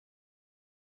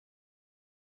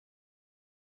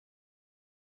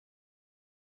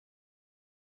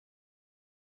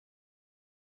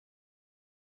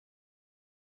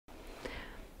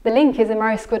TheLink is a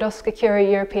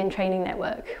Marie-Sklodowska-Curie European training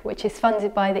network, which is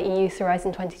funded by the EU's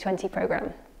Horizon 2020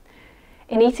 programme.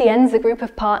 In ETNs, a group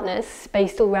of partners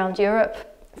based all around Europe,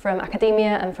 from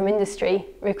academia and from industry,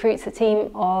 recruits a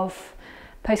team of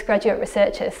postgraduate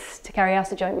researchers to carry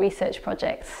out a joint research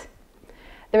project.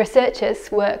 The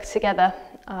researchers work together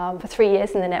for 3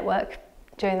 years in the network.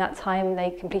 During that time,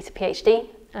 they complete a PhD,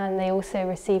 and they also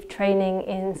receive training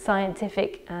in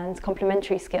scientific and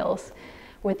complementary skills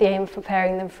with the aim of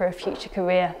preparing them for a future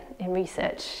career in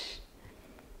research.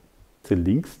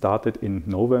 TheLink started in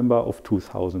November of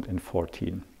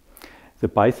 2014. The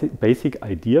basic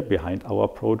idea behind our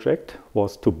project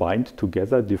was to bind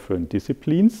together different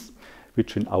disciplines,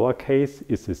 which in our case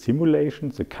is the simulation,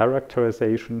 the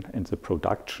characterization and the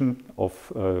production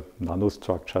of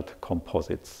nanostructured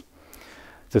composites.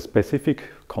 The specific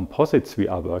composites we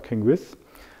are working with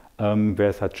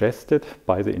were suggested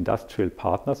by the industrial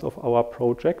partners of our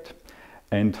project,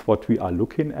 and what we are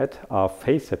looking at are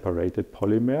phase-separated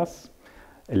polymers,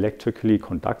 electrically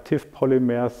conductive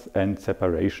polymers and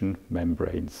separation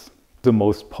membranes. The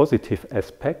most positive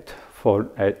aspect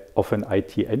of an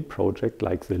ITN project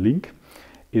like TheLink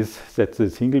is that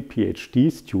the single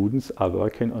PhD students are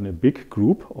working on a big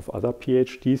group of other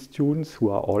PhD students who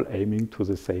are all aiming to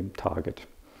the same target.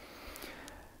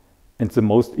 And the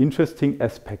most interesting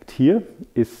aspect here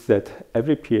is that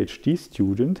every PhD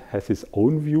student has his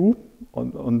own view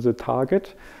on the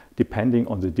target, depending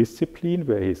on the discipline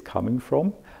where he is coming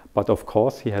from. But of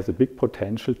course, he has a big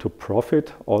potential to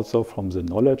profit also from the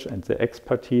knowledge and the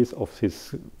expertise of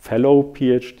his fellow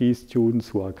PhD students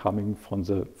who are coming from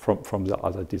the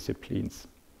other disciplines.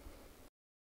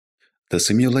 The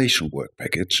simulation work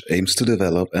package aims to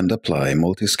develop and apply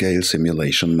multi-scale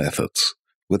simulation methods.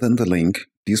 Within TheLink,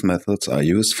 these methods are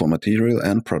used for material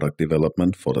and product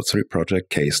development for the 3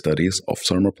 project case studies of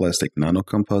thermoplastic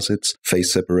nanocomposites,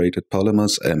 phase-separated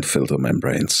polymers, and filter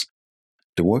membranes.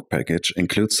 The work package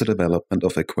includes the development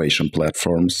of equation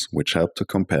platforms, which help to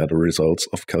compare the results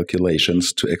of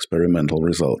calculations to experimental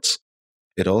results.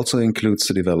 It also includes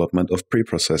the development of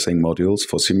pre-processing modules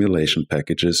for simulation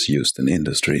packages used in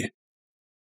industry.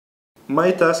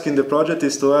 My task in the project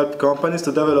is to help companies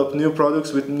to develop new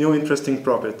products with new interesting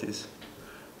properties.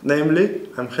 Namely,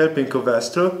 I'm helping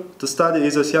Covestro to study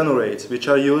isocyanurates, which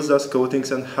are used as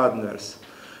coatings and hardeners.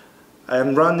 I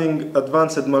am running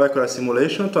advanced molecular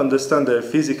simulation to understand their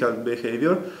physical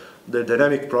behavior, their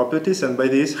dynamic properties, and by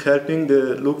this helping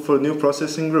look for new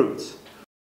processing routes.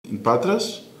 In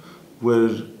Patras, where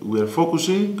we are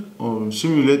focusing on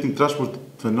simulating transport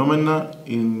phenomena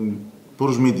in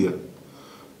porous media.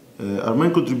 Our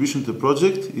main contribution to the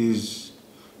project is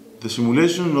the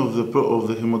simulation of the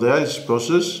hemodialysis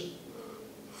process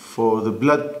for the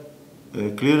blood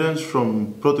clearance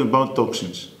from protein-bound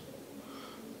toxins.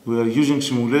 We are using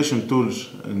simulation tools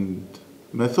and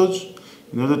methods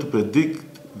in order to predict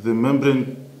the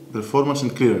membrane performance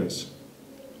and clearance.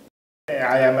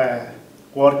 I am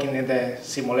working in the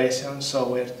simulation, so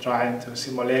we're trying to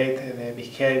simulate the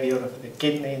behavior of the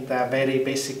kidney in a very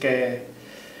basic,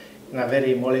 in a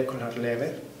very molecular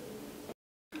level.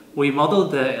 We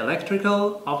modeled the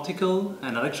electrical, optical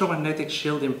and electromagnetic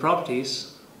shielding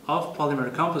properties of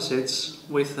polymer composites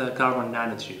with carbon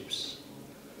nanotubes.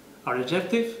 Our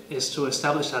objective is to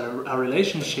establish a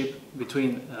relationship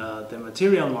between the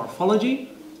material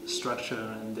morphology,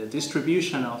 structure and the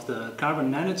distribution of the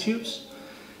carbon nanotubes,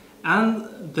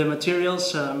 and the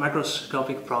material's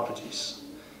macroscopic properties.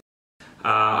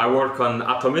 I work on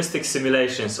atomistic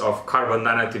simulations of carbon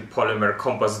nanotube polymer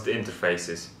composite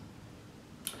interfaces.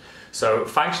 So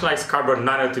functionalized carbon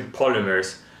nanotube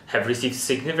polymers have received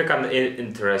significant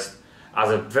interest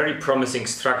as a very promising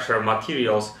structural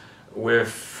materials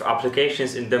with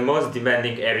applications in the most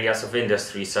demanding areas of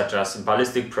industry, such as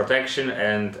ballistic protection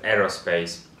and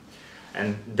aerospace.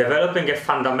 And developing a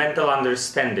fundamental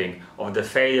understanding of the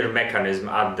failure mechanism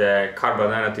at the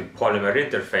carbon nanotube polymer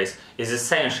interface is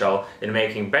essential in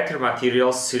making better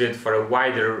materials suited for a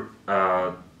wider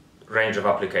range of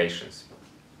applications.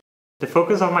 The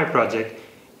focus of my project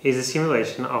is the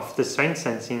simulation of the strain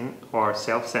sensing or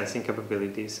self-sensing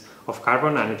capabilities of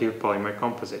carbon nanotube polymer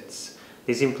composites.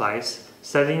 This implies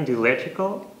studying the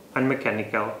electrical and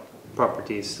mechanical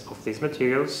properties of these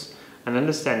materials and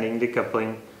understanding the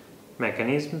coupling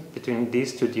mechanism between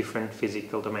these 2 different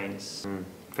physical domains.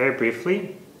 Very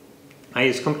briefly, I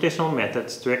use computational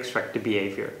methods to extract the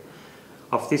behavior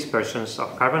of dispersions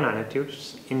of carbon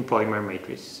nanotubes in polymer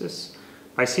matrices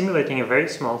by simulating a very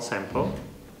small sample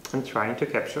and trying to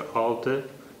capture all the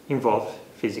involved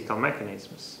physical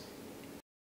mechanisms.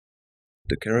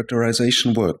 The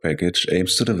characterization work package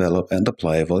aims to develop and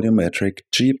apply volumetric,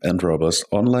 cheap and robust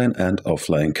online and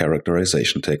offline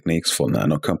characterization techniques for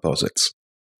nanocomposites.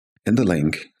 In the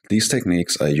link, these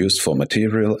techniques are used for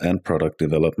material and product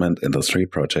development in the 3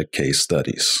 project case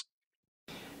studies.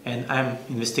 And I'm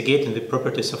investigating the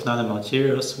properties of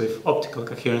nanomaterials with optical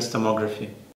coherence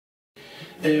tomography.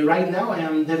 Right now I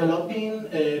am developing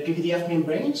PVDF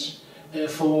membranes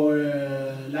for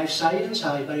life science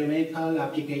and biomedical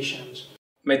applications.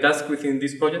 My task within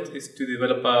this project is to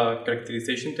develop a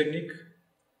characterization technique.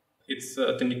 It's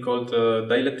a technique called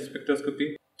dielectric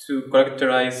spectroscopy to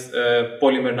characterize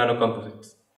polymer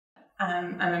nanocomposites.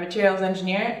 I'm a materials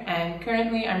engineer and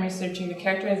currently I'm researching the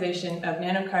characterization of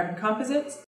nanocarbon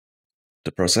composites.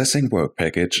 The processing work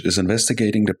package is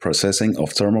investigating the processing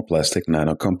of thermoplastic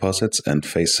nanocomposites and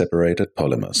phase-separated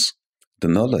polymers. The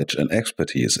knowledge and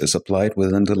expertise is applied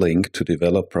within the link to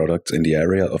develop products in the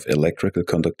area of electrical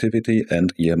conductivity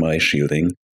and EMI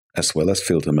shielding, as well as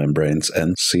filter membranes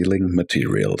and sealing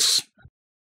materials.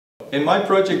 In my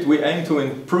project, we aim to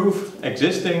improve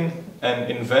existing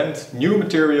and invent new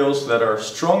materials that are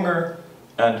stronger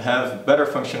and have better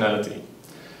functionality.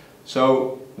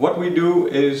 So what we do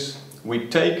is we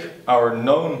take our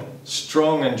known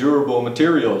strong and durable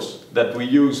materials that we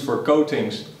use for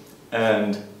coatings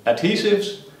and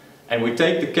adhesives, and we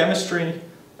take the chemistry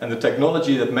and the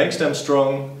technology that makes them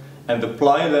strong and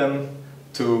apply them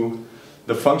to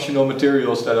the functional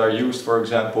materials that are used, for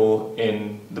example,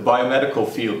 in the biomedical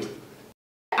field.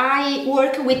 I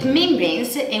work with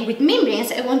membranes, and with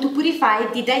membranes I want to purify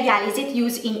the dialysate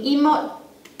used in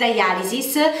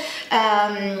hemodialysis,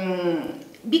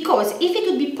 because if it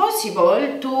would be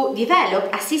possible to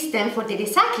develop a system for the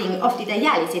recycling of the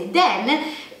dialysate,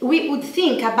 then we would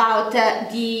think about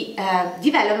the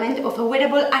development of a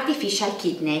wearable artificial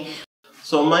kidney.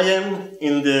 So my aim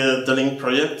in the TheLink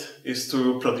project is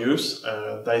to produce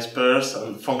disperse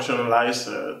and functionalize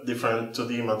different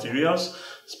 2D materials,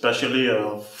 especially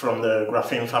from the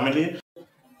graphene family.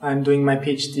 I'm doing my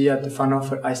PhD at the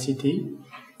Fraunhofer ICT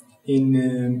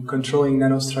in controlling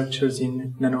nanostructures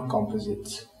in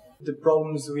nanocomposites. The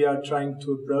problems we are trying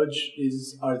to approach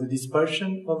are the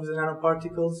dispersion of the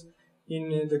nanoparticles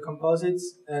in the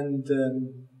composites and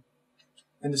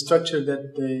the structure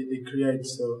that they create.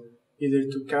 So either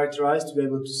to characterize, to be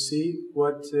able to see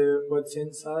what's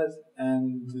inside,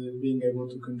 and being able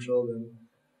to control them.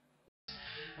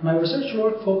 My research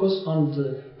work focused on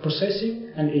the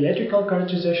processing and electrical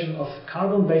characterization of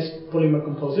carbon-based polymer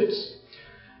composites,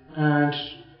 and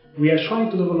we are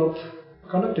trying to develop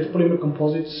conductive polymer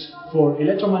composites for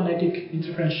electromagnetic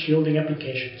interference shielding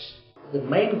applications. The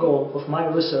main goal of my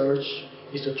research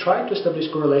is to try to establish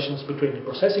correlations between the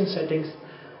processing settings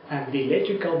and the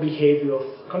electrical behavior of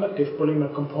conductive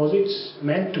polymer composites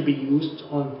meant to be used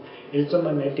on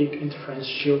electromagnetic interference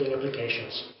shielding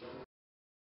applications.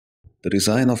 The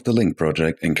design of the TheLink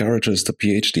project encourages the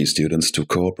PhD students to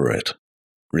cooperate.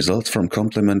 Results from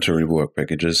complementary work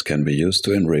packages can be used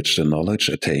to enrich the knowledge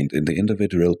attained in the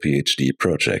individual PhD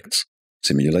projects.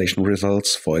 Simulation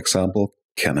results, for example,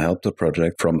 can help the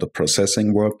project from the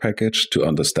processing work package to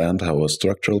understand how a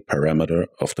structural parameter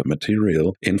of the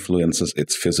material influences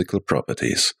its physical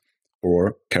properties.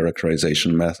 Or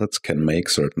characterization methods can make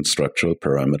certain structural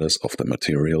parameters of the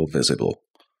material visible.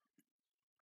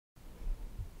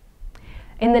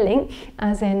 In TheLink,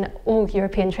 as in all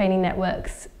European training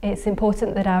networks, it's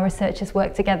important that our researchers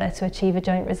work together to achieve a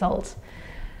joint result.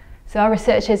 So our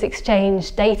researchers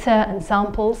exchange data and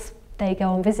samples, they go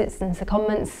on visits and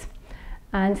secondments,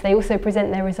 and they also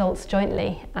present their results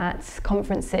jointly at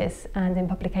conferences and in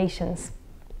publications.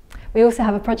 We also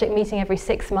have a project meeting every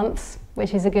 6 months,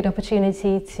 which is a good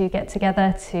opportunity to get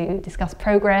together to discuss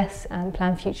progress and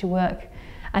plan future work,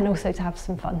 and also to have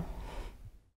some fun.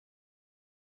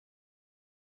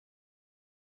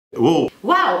 Wow!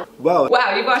 Wow! Wow!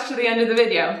 Wow, you've watched to the end of the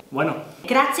video. Bueno.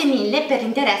 Grazie mille per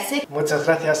l'interesse. Muchas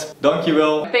gracias.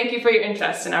 Dankjewel. Thank you for your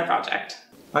interest in our project.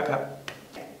 Пока.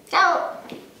 Ciao!